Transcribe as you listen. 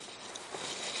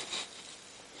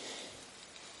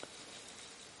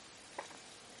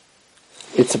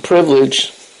It's a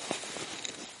privilege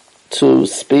to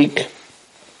speak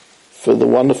for the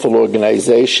wonderful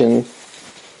organization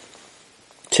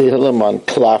Tehillim on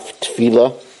Klaf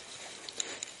Tefillah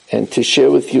and to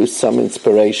share with you some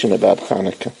inspiration about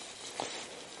Chanukah.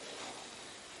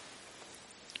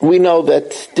 We know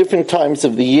that different times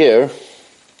of the year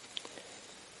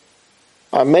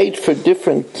are made for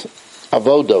different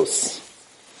avodos,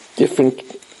 different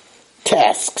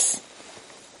tasks.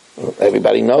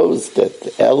 Everybody knows that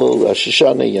Elul, Rosh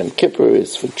Hashanah, Yom Kippur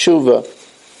is for tshuva,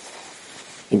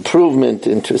 improvement,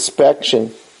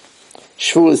 introspection.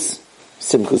 Shavuos,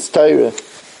 Simchas Torah,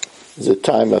 is a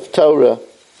time of Torah.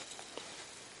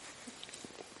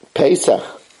 Pesach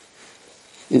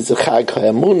is a Chag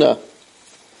HaEmunah,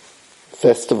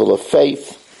 festival of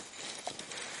faith.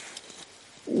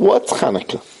 What's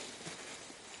Chanukah?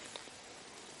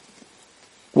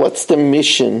 What's the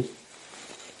mission,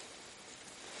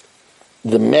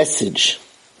 the message,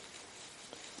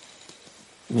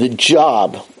 the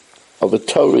job of a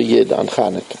Torah Yid on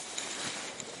Chanukah?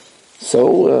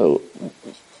 So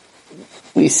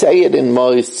we say it in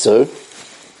Weisd,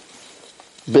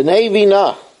 B'nai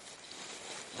Vinah,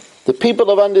 the people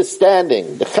of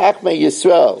understanding, the Chachmei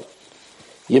Yisrael,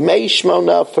 Yemei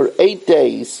Shmona, for 8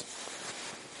 days,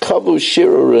 Kavu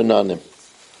Shiru Renanim.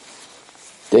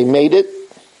 They made it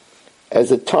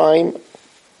as a time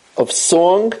of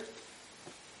song,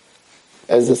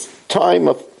 as a time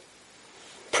of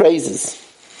praises.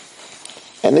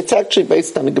 And it's actually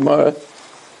based on the Gemara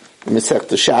in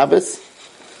Masechta Shabbos.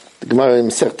 The Gemara in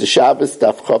Masechta Shabbos,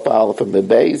 Daf Chaf Aleph and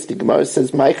Beis, the Gemara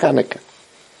says, "My Chanukah."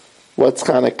 What's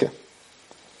Chanukah?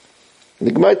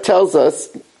 The Gemara tells us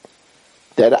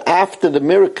that after the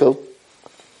miracle,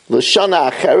 L'shana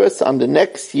Acheres, on the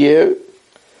next year,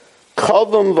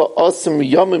 Kavim v'osim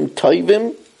Yomim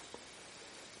Tovim,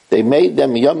 they made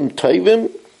them Yom Tovim,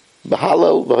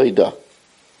 B'halal v'hodah,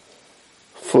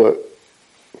 for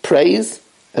praise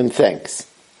and thanks.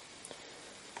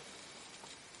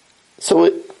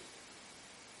 So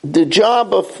the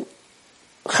job of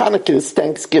Chanukah is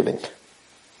thanksgiving.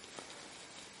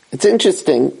 It's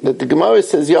interesting that the Gemara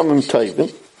says Yomim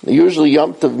Tovim. Usually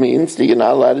Yom Tov means that you're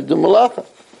not allowed to do malacha.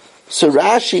 So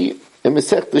Rashi in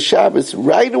Masechta Shabbos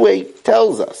right away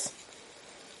tells us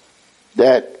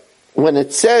that when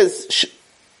it says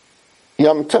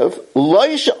Yom Tov,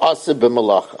 lo she'aseh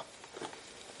b'malacha.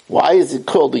 Why is it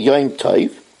called a Yom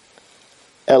Tov?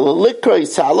 Ela likroi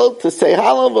salal, to say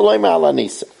halal v'lo ma'al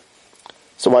anisa.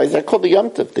 So why is that called a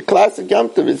Yom Tov? The classic Yom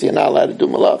Tov is you're not allowed to do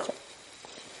malacha.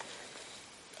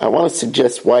 I want to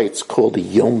suggest why it's called a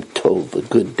Yom Tov, a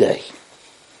good day.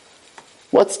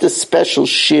 What's the special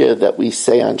shir that we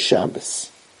say on Shabbos?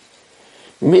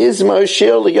 Mizmor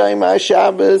shir l'yom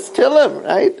HaShabbos Tillim,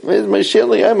 right? Mizmor shir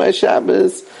l'yom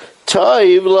HaShabbos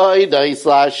Tov lo'idais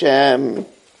l'Hashem.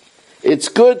 It's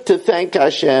good to thank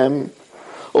Hashem.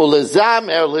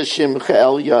 U'lezamer l'shimcha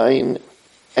elyon,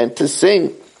 and to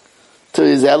sing to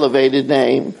His elevated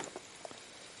name.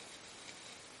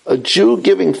 A Jew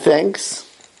giving thanks,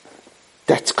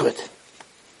 that's good.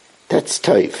 That's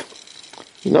tov.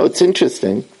 You know, it's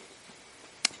interesting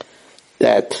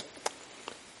that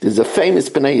there's a famous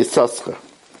Bnei Yissaschar.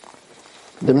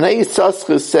 The Bnei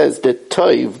Yissaschar says that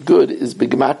tov, good, is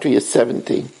b'gematria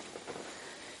 17. He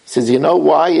says, you know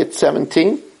why it's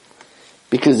 17?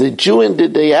 Because a Jew in the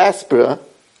diaspora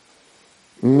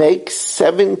makes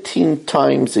 17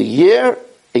 times a year,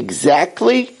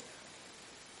 exactly,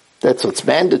 that's what's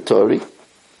mandatory,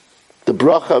 the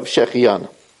bracha of Shechianu.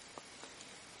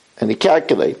 And he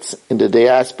calculates, in the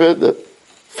diaspora, the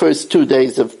first 2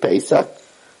 days of Pesach,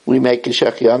 we make a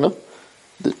Shechianu.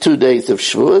 The 2 days of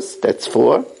Shavuos, that's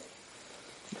 4.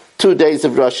 2 days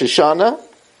of Rosh Hashanah,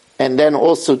 and then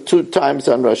also 2 times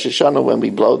on Rosh Hashanah when we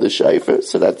blow the shofar,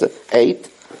 so that's 8.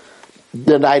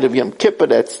 The night of Yom Kippur,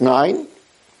 that's 9.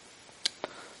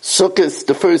 Sukkot,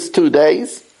 the first 2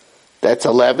 days, that's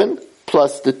 11,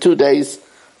 plus the 2 days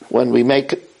when we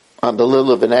make on the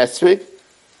Lulav and Esrog,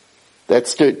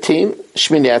 that's 13.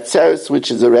 Shmini Atzeres, which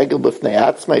is a regular b'fnei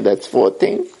atzmai, that's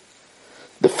 14.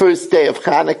 The first day of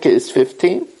Chanukah is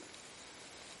 15.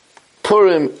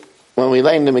 Purim, when we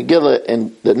learn the Megillah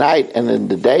in the night and in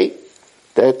the day,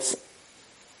 that's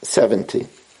 17.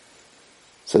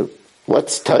 So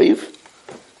what's Tov?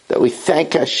 That we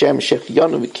thank Hashem,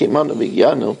 Shechianu v'kimanu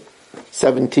v'yanu,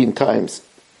 17 times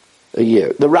a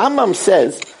year. The Rambam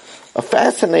says a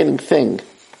fascinating thing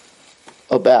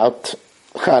about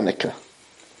Chanukah.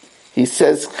 He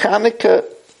says Chanukah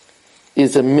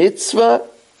is a mitzvah,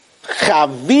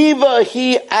 chaviva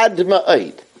hi ad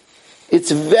ma'od.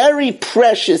 It's very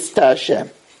precious to Hashem.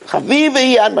 Chaviva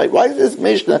hi ad ma'od. Why is this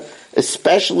Mishnah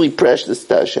especially precious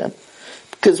to Hashem.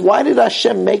 Because why did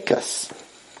Hashem make us?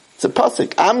 It's a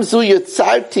pasuk. Amzu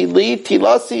yitzarti li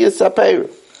tilasi yisaperu.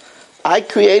 I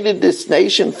created this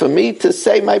nation for me to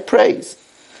say my praise.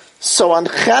 So on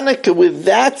Chanukah, with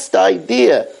that's the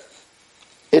idea.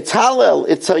 It's Hallel,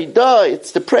 it's Haidah,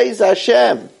 it's to praise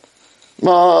Hashem.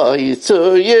 Ma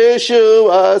yitzur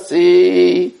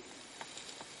Yeshuasi.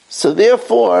 So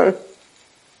therefore,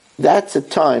 that's a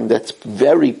time that's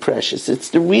very precious. It's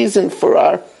the reason for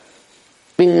our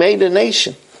being made a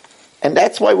nation. And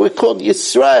that's why we're called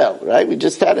Yisrael, right? We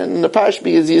just had it in the Parsha,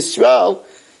 because Yisrael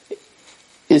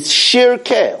is Shir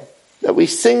Kel, that we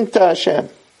sing to Hashem.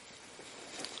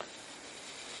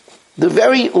 The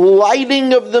very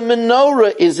lighting of the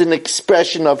menorah is an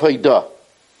expression of Haidah.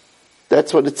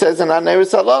 That's what it says in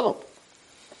Aneres Halalu.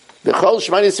 V'chol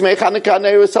shmani smei Chanukah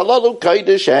Aneres Halalu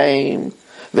kodesh heim.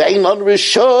 Ve'ein on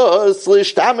rishos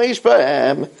l'shtamish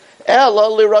b'hem. Ela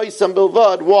l'roisam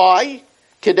bilvad. Why?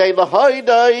 Kedei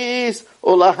l'hoidais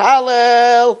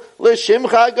u'lahalel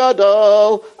l'shimcha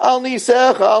gadol al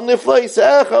nisecha al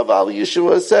nifleisecha v'al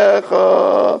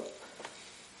yeshuasecha.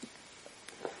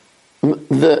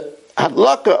 The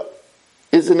Hadlaka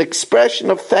is an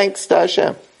expression of thanks to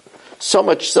Hashem. So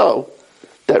much so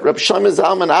that Rabbi Shlomo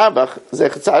Zalman Auerbach,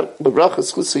 Zechatzar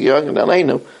B'Brachas Chusa Yorgen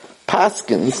Aleinu,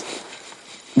 paskins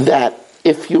that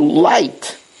if you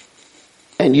light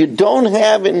and you don't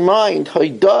have in mind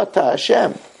Haidah to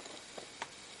Hashem,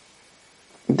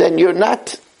 then you're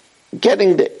not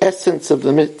getting the essence of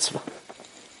the mitzvah.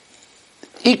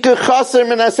 Iker chaser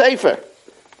min ha-sefer.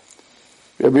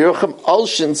 Rabbi Yocham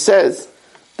Olshin says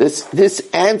this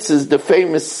answers the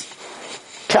famous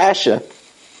kasha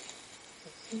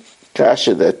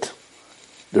that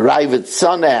the Ravid's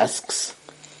son asks.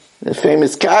 The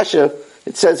famous kasha,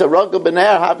 it says, "Araga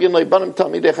b'ner havyin lo'banim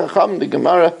talmidei chacham." The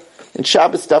Gemara in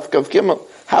Shabbos Daf Kav Gimel.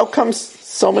 How come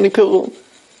so many people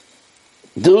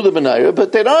do the b'ner,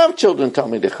 but they don't have children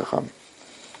talmidei chacham?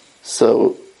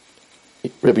 So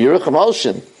Rabbi Yocham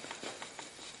Olshin,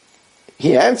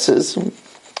 he answers,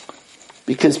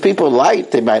 because people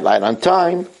light, they might light on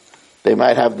time, they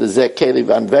might have the Zekeli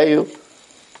Van Veyu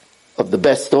of the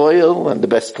best oil and the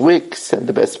best wicks and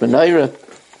the best menorah,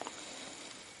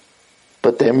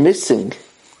 but they're missing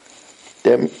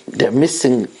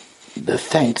the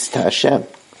thanks to Hashem.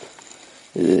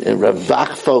 And Rav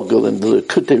Bachvogel in the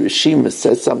Likutei Rishima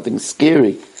says something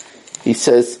scary. He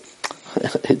says,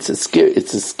 it's a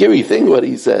scary thing what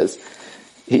he says.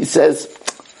 He says,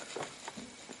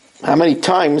 how many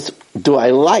times do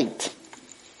I light?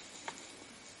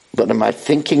 But am I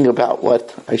thinking about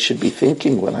what I should be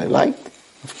thinking when I light?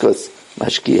 Of course,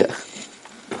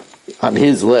 Mashgiach, on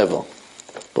his level.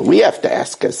 But we have to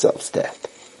ask ourselves that.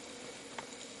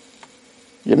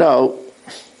 You know,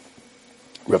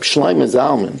 Reb Shlomo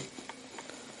Zalman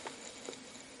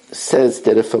says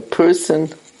that if a person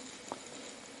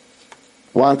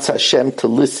wants Hashem to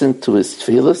listen to his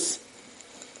tefillas,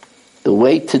 the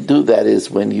way to do that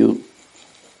is when you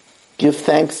give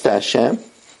thanks to Hashem,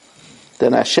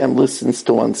 then Hashem listens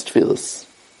to one's tefillas.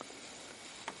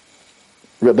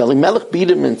 Rabbi Elimelech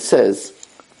Biederman says,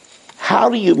 how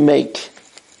do you make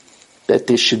that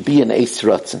there should be an Eis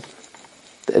Ratzon?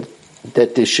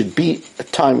 That there should be a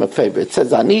time of favor. It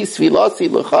says, Ani svilasi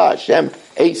l'cha Hashem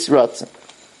Eis Ratzon.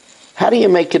 How do you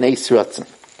make an Eis Ratzon?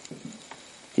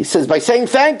 He says, by saying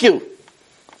thank you.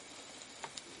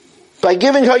 By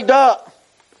giving Haidah.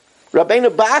 Rabbeinu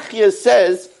Bachya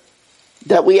says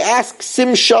that we ask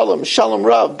Sim Shalom, Shalom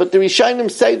Rav, but the Rishonim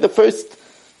say the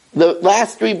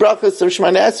last three brachas of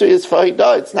Shemoneh Esrei is for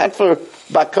Haidah. It's not for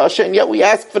Bakasha, and yet we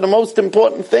ask for the most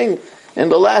important thing in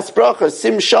the last bracha,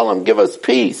 Sim Shalom, give us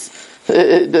peace.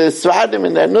 The Svadim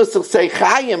and their Nusach say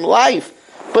Chayim, life,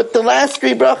 but the last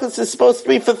three brachas is supposed to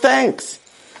be for thanks.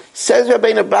 Says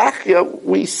Rabbeinu Bachya,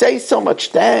 we say so much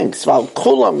thanks, Val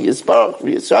Kulam Yisbarach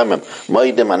Yisrael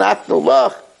Moedim Anachnu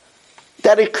Lach,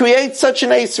 that it creates such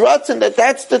an Eis Ratzon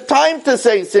that's the time to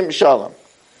say Sim Shalom.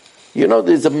 You know,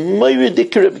 there's a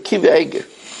Moiridik Rabbi Kiva Eger.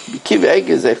 Rabbi Kiva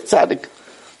Eger is a tzaddik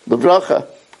l'vracha.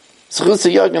 Zchus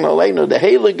Yogan Aleinu, the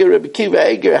Heilige Rabbi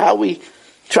Kiva Eger, how we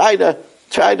try to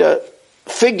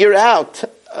figure out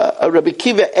Rabbi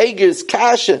Kiva Eger's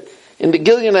kasha in the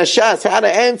Gilyon HaShas, how to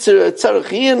answer a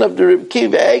tzarachian of the Rabbi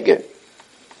Kiva Eger.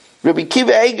 Rabbi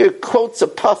Kiva Eger quotes a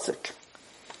pasuk.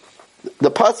 The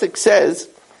pasuk says,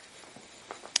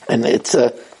 and it's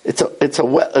a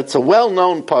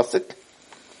well-known pasuk.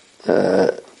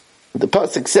 The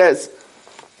pasuk says,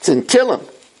 it's in Tilim,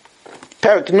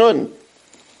 Perak Nun,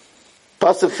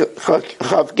 pasuk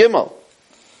Chav Gimel.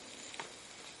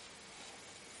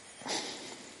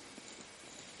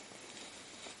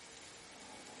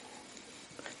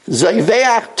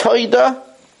 Zayveach toida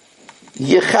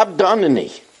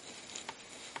yechabdanani.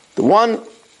 The one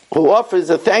who offers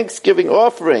a thanksgiving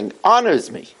offering honors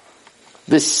me.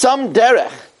 V'sam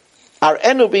derech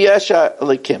ar'enu b'yesha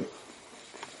elikim.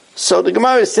 So the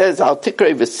Gemara says, Al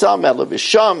tikrei v'sam ela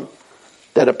v'sham,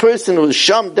 that a person who is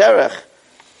sham derech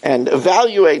and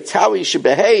evaluates how he should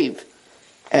behave,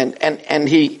 and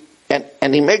he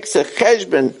makes a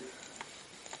cheshbon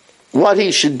what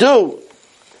he should do,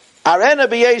 ar'enu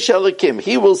b'yesha elikim,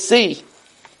 he will see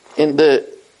in the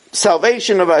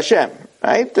salvation of Hashem.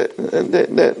 Right?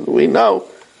 We know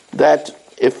that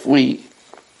if we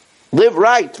live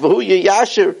right, v'hu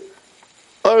yiyasher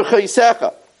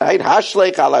orcheisecha, right?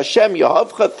 Hashleich al Hashem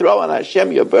yahavcha, throw on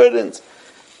Hashem your burdens,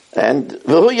 and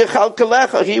v'hu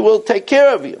yechalkelecha, He will take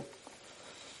care of you.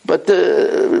 But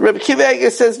Rabbi Kiva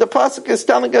says the pasuk is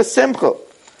telling us simple.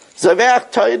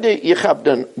 Zaveach toidi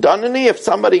yichabdanani, if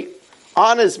somebody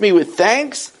honors me with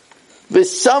thanks,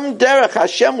 v'sam derech,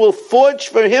 Hashem will forge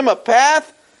for him a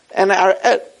path, and our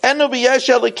enu b'yesh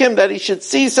elikim, that he should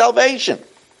see salvation.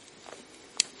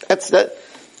 That's the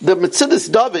Metzudas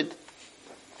David.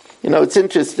 You know, it's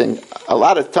interesting. A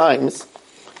lot of times,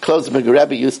 Klozmer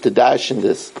Rebbe used to dash in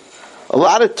this. A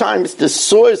lot of times, the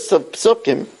source of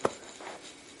psukim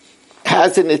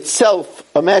has in itself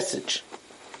a message.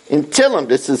 In Tillim,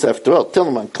 this is after all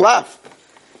Tillim on Klaf.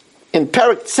 In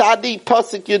Perak Tzadi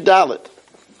Pasuk Yudalit.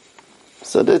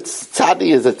 So that's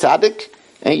Tzadi is a tzaddik.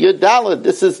 And Yudalad,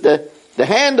 this is the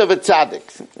hand of a tzaddik.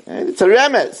 It's a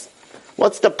remez.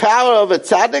 What's the power of a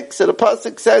tzaddik? So the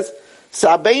pasuk says,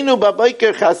 Sabeinu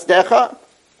babayker chasdecha,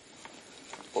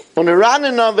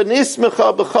 uneranina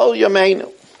v'nismecha b'chol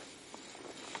yameinu.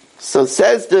 So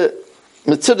says the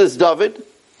Metzudas David,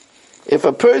 if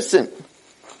a person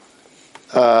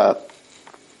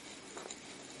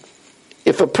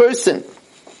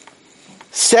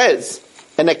says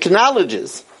and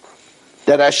acknowledges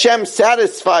that Hashem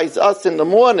satisfies us in the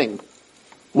morning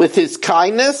with His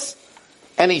kindness,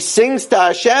 and he sings to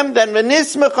Hashem, then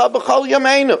v'nismecha b'chol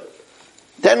yameinu,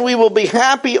 then we will be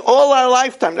happy all our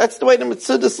lifetime. That's the way the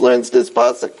Metzudas learns this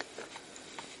pasuk.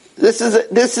 This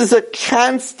is a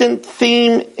constant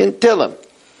theme in Tillim.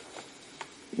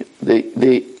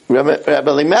 The Rabbi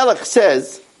Elimelech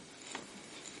says,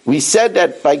 we said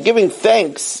that by giving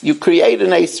thanks, you create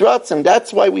an eis ratzon.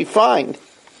 That's why we find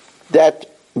that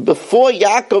before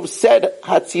Yaakov said,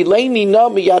 Hatzileni na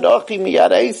miyad achi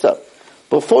miyad Esav,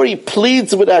 before he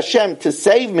pleads with Hashem to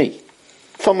save me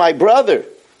from my brother,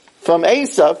 from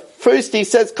Esav, first he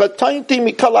says, Katanti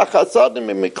mikol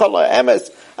hachasadim mikol ha'emes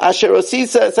asher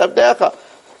osisa es avdecha.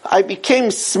 I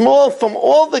became small from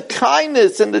all the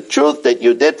kindness and the truth that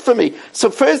you did for me.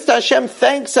 So first Hashem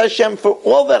thanks Hashem for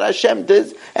all that Hashem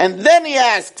did, and then he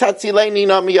asks, Hatzileni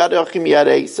na miyad achi miyad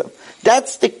Esav.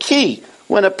 That's the key.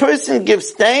 When a person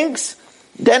gives thanks,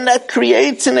 then that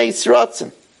creates an eis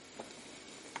ratzon.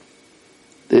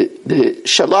 The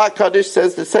Shalach Kaddish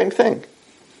says the same thing.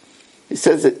 It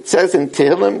says in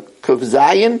Tehillim, Kuf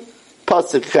Zayin,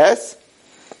 Pasuk Ches,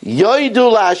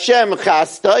 Yoidu LaHashem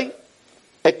Chastai,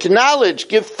 acknowledge,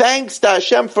 give thanks to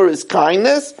Hashem for His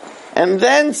kindness, and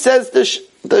then says the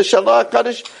Shalach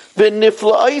Kaddish,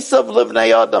 V'nifla'osav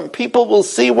livnei Adam, people will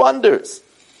see wonders.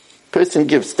 Person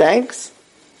gives thanks,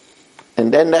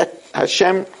 and then that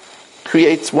Hashem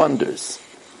creates wonders.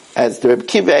 As the Reb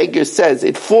Kiva Eger says,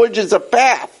 it forges a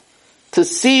path to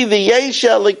see the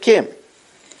Yesha Elikim.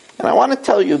 And I want to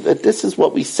tell you that this is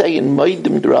what we say in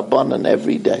Moedim D'Rabbanan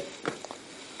every day.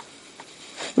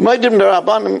 In Moedim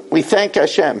D'Rabbanan, we thank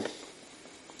Hashem.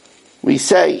 We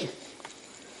say,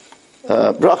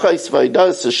 Brachos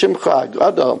v'Eidos Shimcha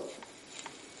Gadol,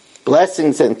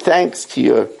 blessings and thanks to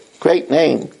your great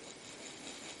name.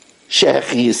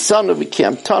 That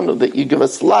you give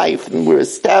us life and we're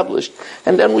established.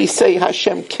 And then we say,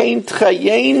 Hashem, Kein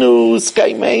Tchayenu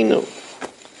Skaimenu.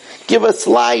 Give us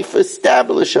life,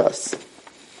 establish us.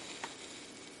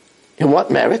 In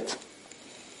what merit?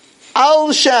 Al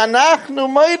Shanachnu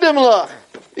Moedim Lach.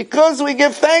 Because we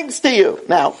give thanks to you.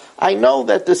 Now, I know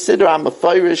that the Siddur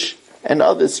HaMeforish and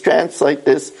others translate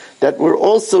this, that we're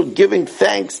also giving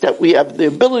thanks, that we have the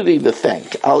ability to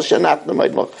thank. Al Shanachnu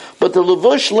Moedim Lach. But the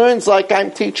Levush learns like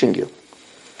I'm teaching you.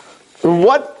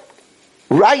 What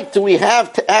right do we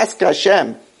have to ask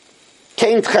Hashem,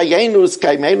 Kein Tchayenu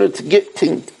Skaimenu,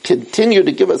 to continue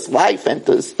to give us life and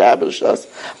to establish us?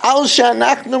 Al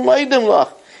Shanachnu Moedim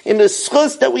Lach. In the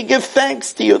schus that we give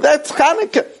thanks to you. That's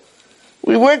Chanukah.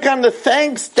 We work on the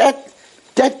thanks, that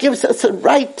gives us a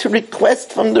right to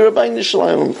request from the Rabbeinu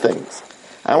Shalom things.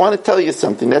 I want to tell you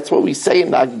something. That's what we say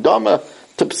in the Agdama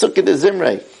to Psukei de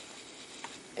Zimrei.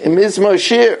 In Mizmor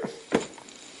Shir,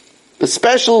 the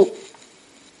special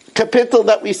capital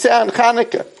that we say on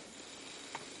Chanukah.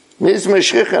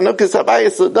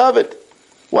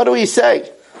 What do we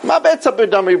say? What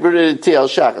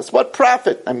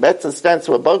profit? And Betza stands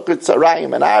for Bokur,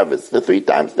 Tzarayim, and Arvis, the 3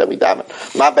 times that we daven.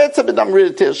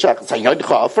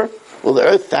 Will the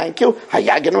earth thank you?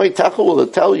 Will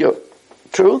it tell your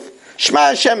truth? Shema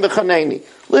Hashem v'chaneni.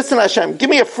 Listen Hashem,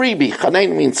 give me a freebie.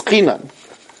 Chaneni means chinan.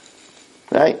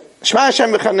 Right? Shema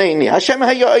Hashem v'chaneni. Hashem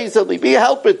hayoizali, be a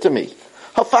helper to me.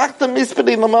 Hafachta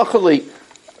mispedi l'machali.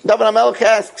 David HaMelech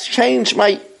asks, change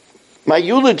my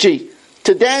eulogy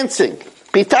to dancing.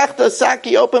 Pitachta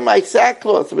saki, open my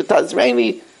sackcloth.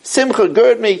 V'tazreini simcha,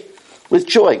 gird me with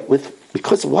joy.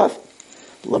 Because of what?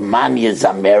 L'man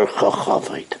yezamercha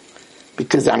chavod.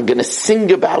 Because I'm going to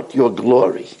sing about your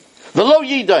glory. V'lo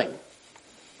yidain.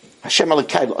 Hashem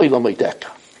Elokai l'olam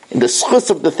oideka. In the schus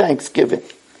of the thanksgiving.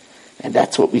 And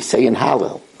that's what we say in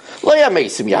Hallel. Lo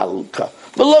yamesim yahaluka.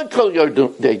 V'lo kol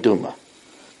yodei duma.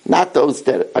 Not those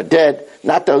that are dead,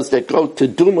 not those that go to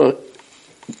Duma,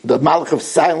 the Malach of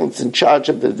silence in charge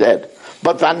of the dead.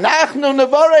 But v'anachnu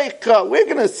nevarecha, we're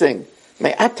going to sing.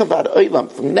 Me'atavar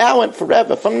oilam, from now and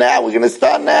forever. From now, we're going to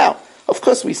start now. Of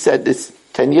course, we said this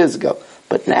 10 years ago,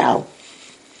 but now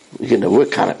we're going to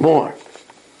work on it more.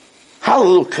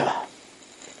 Hallelujah.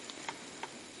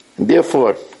 And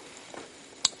therefore,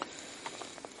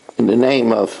 in the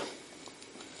name of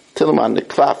Tilman the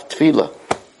Klaf Tefillah,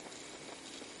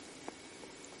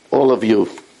 all of you,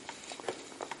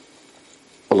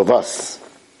 all of us,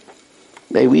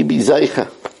 may we be Zeicha.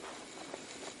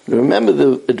 Remember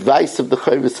the advice of the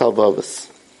Chayvus Halvavas.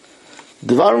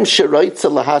 Dvarim sheroitza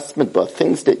lahasmid ba,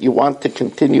 things that you want to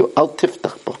continue, al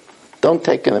tiftach ba. Don't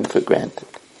take them for granted.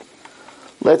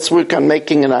 Let's work on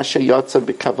making an asher yotza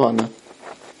b'kavana,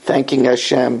 thanking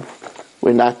Hashem.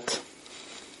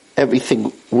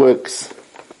 Everything works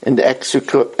in the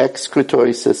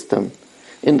excretory system,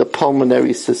 in the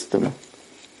pulmonary system,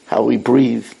 how we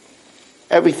breathe.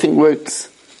 Everything works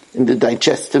in the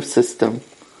digestive system.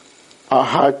 Our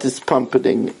heart is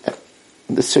pumping,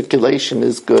 the circulation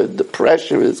is good, the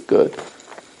pressure is good.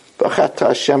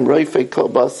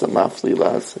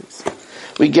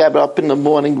 We get up in the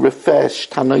morning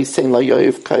refreshed.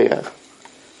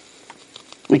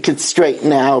 We could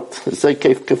straighten out.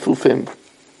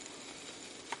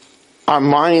 Our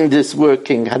mind is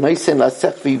working. That's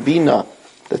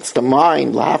the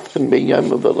mind.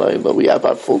 We have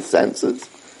our full senses.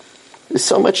 There's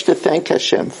so much to thank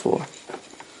Hashem for.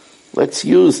 Let's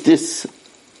use this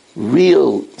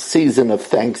real season of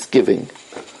thanksgiving.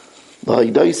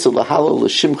 In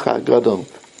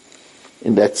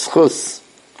that schus,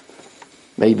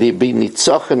 may there be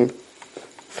nitzochen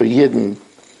for Yidden,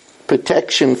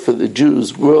 protection for the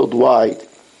Jews worldwide,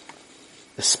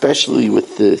 especially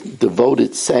with the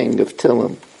devoted saying of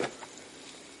Tillim.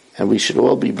 And we should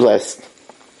all be blessed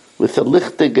with a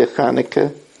lichtige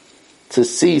Chanukah to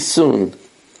see soon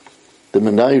the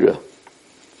menorah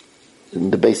in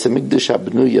the Beis HaMikdash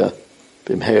HaBnuya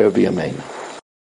b'mheira v'yameinu.